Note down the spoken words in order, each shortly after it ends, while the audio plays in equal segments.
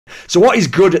So what is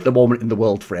good at the moment in the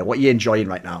world, Freya? What are you enjoying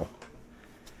right now?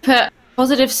 Put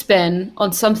positive spin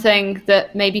on something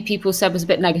that maybe people said was a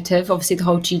bit negative. Obviously, the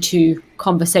whole G2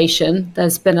 conversation.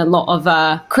 There's been a lot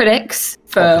of critics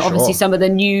for obviously some of the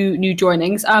new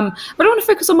joinings. But I want to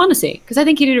focus on m0NESY because I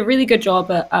think he did a really good job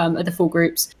at the full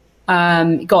groups.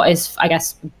 Got his, I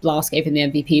guess, Blast gave him the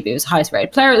MVP, but he was the highest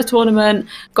rated player at the tournament.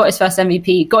 Got his first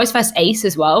MVP, got his first ace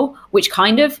as well, which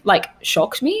kind of like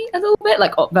shocked me a little bit,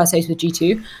 like versus ace with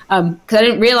G2, because I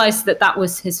didn't realize that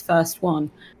was his first one.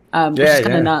 Which is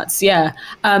kind of nuts,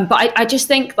 but I just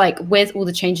think like with all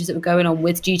the changes that were going on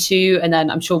with G2, and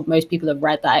then I'm sure most people have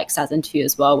read that Xaz interview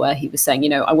as well, where he was saying, you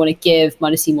know, I want to give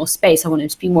m0NESY more space, I want him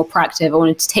to be more proactive, I want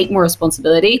him to take more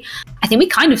responsibility. I think we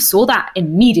kind of saw that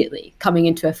immediately coming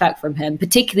into effect from him,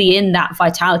 particularly in that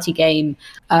Vitality game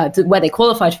where they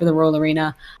qualified for the Royal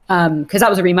Arena, because that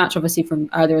was a rematch obviously from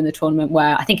earlier in the tournament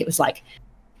where I think it was like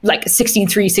 16-3,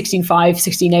 16-5,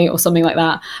 16-8 or something like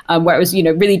that, where it was, you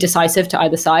know, really decisive to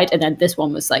either side. And then this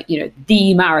one was like, you know,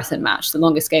 the marathon match, the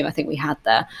longest game I think we had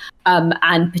there.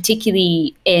 And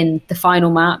particularly in the final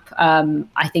map,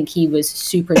 I think he was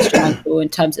super instrumental in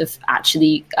terms of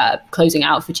actually closing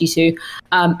out for G2.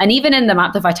 And even in the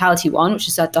map, the Vitality one, which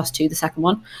is Dust 2, the second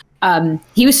one,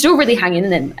 he was still really hanging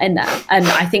in there. And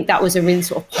I think that was a really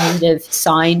sort of positive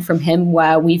sign from him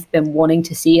where we've been wanting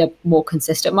to see a more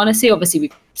consistent m0NESY. Obviously,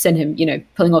 we've seen him, you know,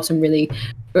 pulling off some really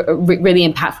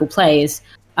impactful plays.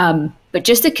 But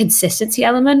just the consistency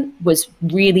element was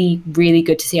really, really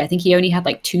good to see. I think he only had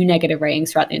like 2 negative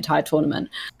ratings throughout the entire tournament,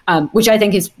 which I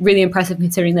think is really impressive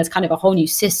considering there's kind of a whole new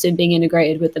system being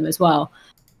integrated with them as well.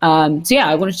 So yeah,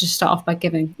 I wanted to just start off by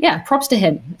giving, props to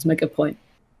him. That's my good point.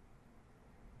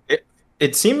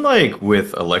 It seemed like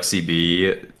with Alexi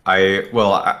B,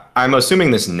 I'm assuming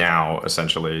this now,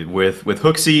 essentially, with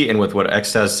HooXi and with what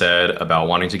X has said about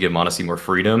wanting to give m0NESY more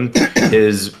freedom,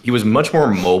 he was much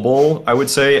more mobile, I would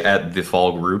say, at the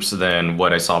fall groups than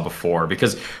what I saw before.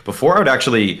 Because before I would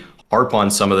actually harp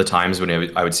on some of the times when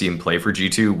I would see him play for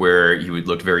G2 where he would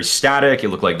look very static. It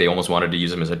looked like they almost wanted to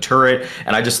use him as a turret.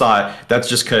 And I just thought that's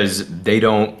just because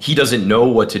he doesn't know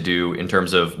what to do in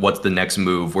terms of what's the next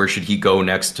move. Where should he go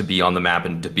next to be on the map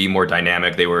and to be more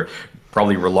dynamic? They were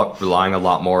probably relying a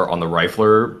lot more on the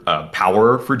rifler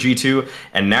power for G2.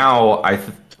 And now I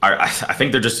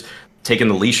think they're just taking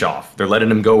the leash off. They're letting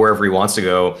him go wherever he wants to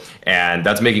go. And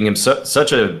that's making him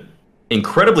such a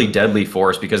incredibly deadly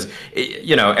force because,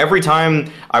 you know, every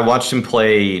time I watched him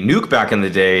play Nuke back in the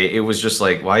day, it was just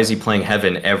like, why is he playing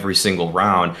Heaven every single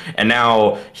round? And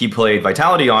now he played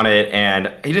Vitality on it,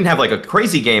 and he didn't have like a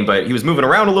crazy game, but he was moving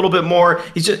around a little bit more.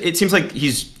 It seems like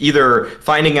he's either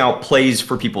finding out plays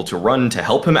for people to run to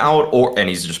help him out, and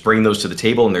he's just bringing those to the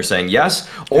table and they're saying yes,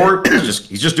 or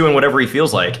he's just doing whatever he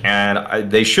feels like. And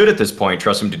they should at this point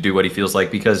trust him to do what he feels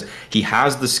like because he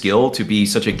has the skill to be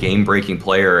such a game-breaking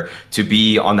player, to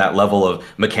be on that level of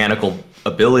mechanical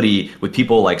ability with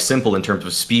people like Simple in terms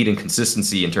of speed and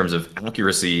consistency, in terms of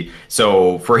accuracy.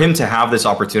 So for him to have this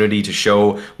opportunity to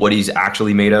show what he's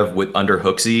actually made of with under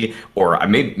HooXi, or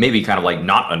maybe kind of like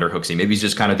not under HooXi, maybe he's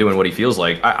just kind of doing what he feels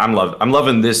like. I'm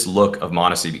loving this look of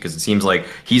m0NESY because it seems like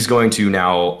he's going to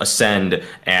now ascend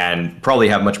and probably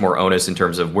have much more onus in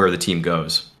terms of where the team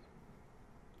goes.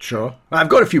 Sure. I've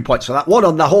got a few points for that. One,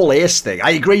 on the whole ace thing.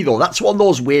 I agree, though. That's one of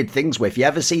those weird things where if you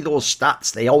ever see those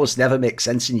stats, they always never make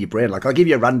sense in your brain. Like, I'll give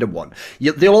you a random one.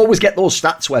 They'll always get those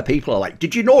stats where people are like,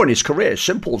 did you know in his career,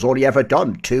 Simple's only ever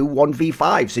done 2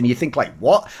 1v5s? And you think, like,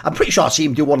 what? I'm pretty sure I see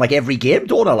him do one, like, every game,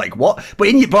 don't I? Like, what? But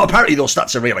apparently those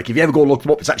stats are real. Like, if you ever go look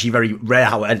them up, it's actually very rare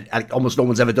how almost no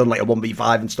one's ever done, like, a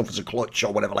 1v5 and stuff as a clutch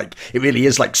or whatever. Like, it really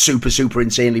is, like, super, super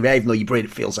insanely rare, even though your brain,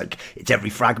 it feels like it's every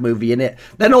frag movie in it.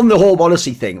 Then on the whole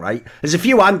m0NESY thing, right? There's a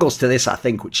few angles to this, I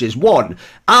think, which is, one,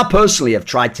 I personally have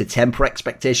tried to temper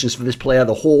expectations for this player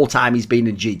the whole time he's been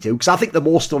in G2, because I think the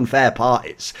most unfair part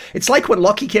is, it's like when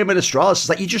Lockie came in Astralis, it's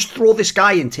like you just throw this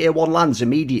guy in tier 1 lands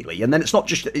immediately, and then it's not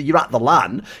just you're at the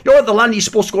LAN. You're at the LAN, you're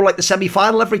supposed to go like the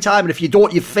semi-final every time, and if you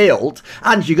don't, you've failed,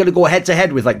 and you're going to go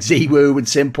head-to-head with like Ziwu and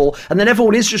Simple, and then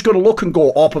everyone is just going to look and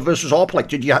go, AWPA versus AWPA, like,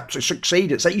 did you have to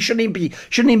succeed? It's like, you shouldn't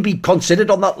even be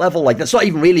considered on that level. Like, that's not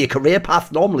even really a career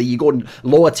path. Normally, you go in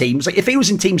lower teams. Like, if he was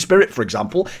in Team Spirit, for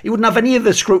example, he wouldn't have any of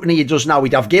the scrutiny he does now.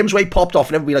 He'd have games where he popped off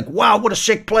and everybody would be like, wow, what a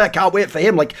sick player, can't wait for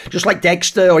him. Like, just like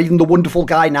Dexter or even the wonderful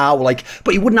guy now, like,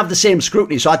 but he wouldn't have the same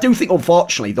scrutiny. So I do think,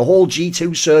 unfortunately, the whole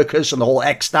G2 circus and the whole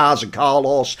X-Stars and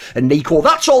Carlos and Nico,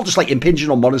 that's all just like impinging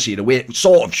on m0NESY in a way it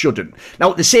sort of shouldn't.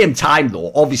 Now, at the same time,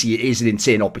 though, obviously it is an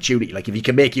insane opportunity. Like, if you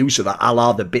can make use of that, a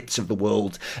la the bits of the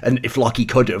world, and if Lockie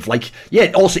could have, like,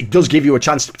 yeah, also it does give you a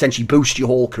chance to potentially boost your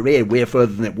whole career way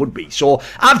further than it would be. So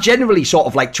I've generally sort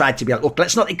of like tried to be like, look,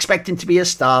 let's not expect him to be a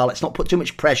star. Let's not put too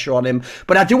much pressure on him.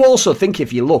 But I do also think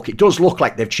if you look, it does look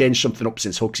like they've changed something up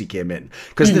since Huxley came in.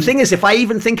 Because the thing is, if I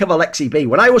even think of Alexi B,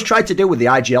 what I always try to do with the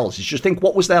IGLs is just think,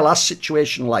 what was their last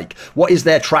situation like? What is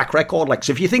their track record like?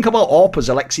 So if you think about AWPers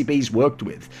Alexi B's worked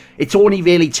with, it's only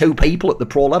really 2 people at the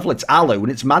pro level. It's Alu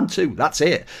and it's m0NESY. That's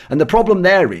it. And the problem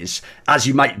there is, as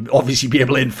you might obviously be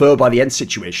able to infer by the end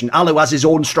situation, Alu has his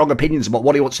own strong opinions about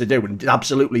what he wants to do, and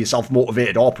absolutely a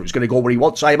self-motivated AWPer who's going to go where he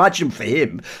wants. So I imagine for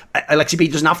him, Alexi B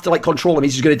doesn't have to like control him.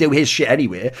 He's just going to do his shit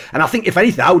anyway. And I think if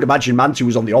anything, I would imagine m0NESY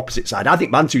was on the opposite side. I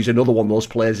think m0NESY is another one of those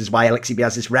players, is why Alexi B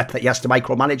has this rep that he has to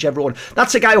micromanage everyone.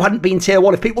 That's a guy who hadn't been tier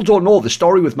 1. If people don't know, the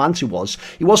story with m0NESY was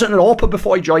he wasn't an AWPer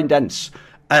before he joined ENCE.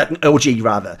 OG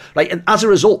rather. Like, and as a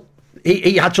result,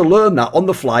 he had to learn that on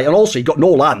the fly, and also he got no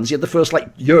lands. He had the first like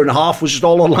year and a half was just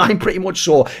all online pretty much.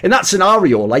 So in that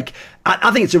scenario, like I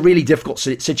think it's a really difficult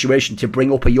situation to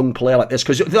bring up a young player like this,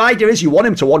 because the idea is you want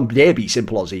him to one day be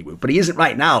simple as he would, but he isn't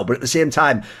right now. But at the same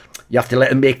time, you have to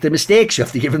let him make the mistakes. You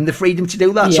have to give him the freedom to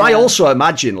do that. Yeah. So I also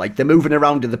imagine like the moving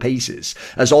around of the pieces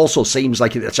as also seems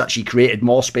like it's actually created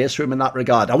more space for him in that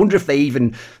regard. I wonder if they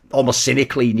even almost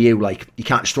cynically knew like you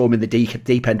can't just throw him in the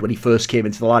deep end when he first came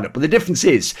into the lineup. But the difference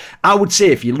is, I would say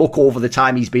if you look over the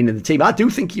time he's been in the team, I do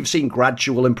think you've seen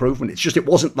gradual improvement. It's just it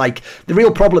wasn't like, the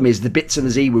real problem is the bits and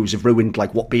the Z-woos have ruined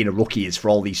like what being a rookie is for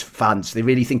all these fans. They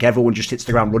really think everyone just hits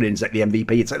the ground running as like the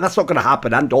MVP. It's like that's not going to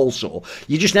happen. And also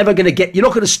you're just never going to get, you're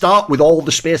not going to start with all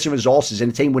the space and resources in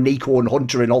a team with Nico and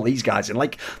Hunter and all these guys. And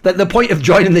like the point of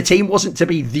joining the team wasn't to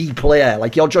be the player.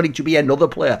 Like you're joining to be another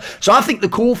player. So I think the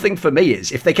cool thing for me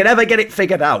is if they can ever get it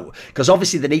figured out, because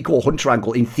obviously the Nico Hunter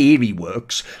angle in theory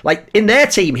works, like in their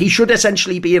team he should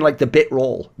essentially be in like the bit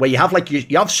role where you have like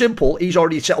you have Simple, he's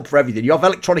already set up for everything, you have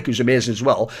Electronic who's amazing as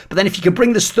well, but then if you can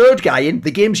bring this third guy in,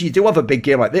 the games you do have a big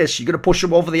game like this, you're going to push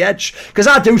him over the edge. Because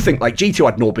I do think like G2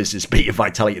 had no business beating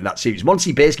Vitality in that series.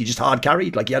 m0NESY basically just hard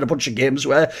carried. Like he had a bunch of games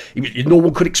where no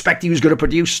one could expect he was going to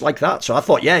produce like that. So I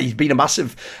thought, yeah, he's been a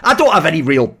massive, I don't have any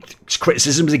real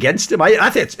criticisms against him. I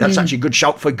think that's actually a good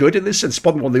shout for good in this sense.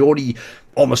 Probably one of the only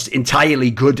almost entirely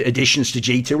good additions to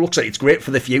G2. Looks like it's great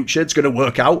for the future. It's going to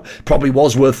work out. Probably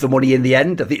was worth the money in the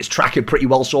end. I think it's tracking pretty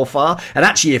well so far. And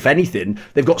actually, if anything,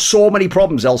 they've got so many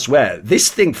problems elsewhere. This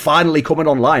thing finally coming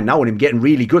online now and him getting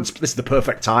really good, this is the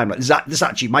perfect time. Like, this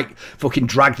actually might fucking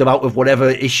drag them out of whatever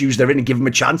issues they're in and give them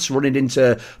a chance running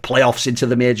into playoffs, into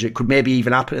the major. It could maybe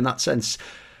even happen in that sense.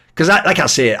 Because, like I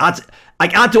say,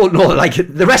 I don't know, like,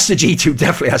 the rest of G2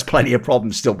 definitely has plenty of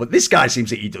problems still, but this guy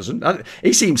seems like he doesn't.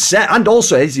 He seems set, and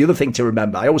also, here's the other thing to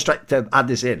remember, I always try to add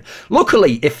this in.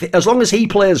 Luckily, as long as he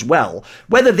plays well,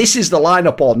 whether this is the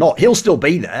lineup or not, he'll still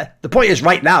be there. The point is,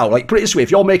 right now, like, put it this way,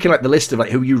 if you're making, like, the list of,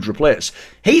 like, who you'd replace,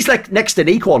 he's, like, next to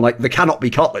Nico on, like, the cannot be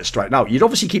cut list right now. You'd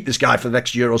obviously keep this guy for the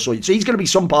next year or so, so he's going to be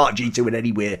some part of G2 in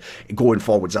any way going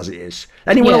forwards as it is.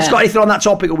 Anyone else got anything on that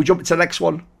topic, or we jump into the next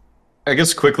one? I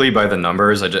guess quickly by the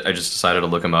numbers, I just decided to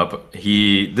look him up.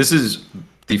 This is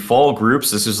the fall groups.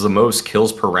 This is the most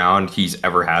kills per round he's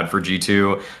ever had for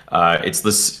G2. It's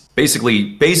this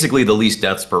basically the least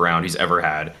deaths per round he's ever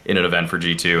had in an event for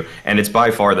G2, and it's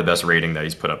by far the best rating that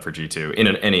he's put up for G2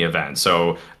 in any event.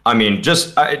 So I mean,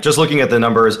 just looking at the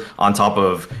numbers on top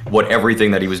of everything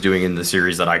that he was doing in the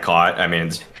series that I caught, I mean,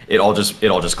 it all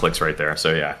just clicks right there.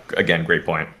 So yeah, again, great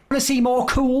point. Want to see more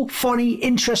cool, funny,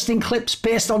 interesting clips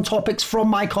based on topics from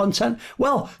my content?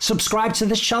 Well, subscribe to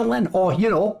this channel then, or, you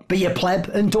know, be a pleb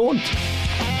and don't.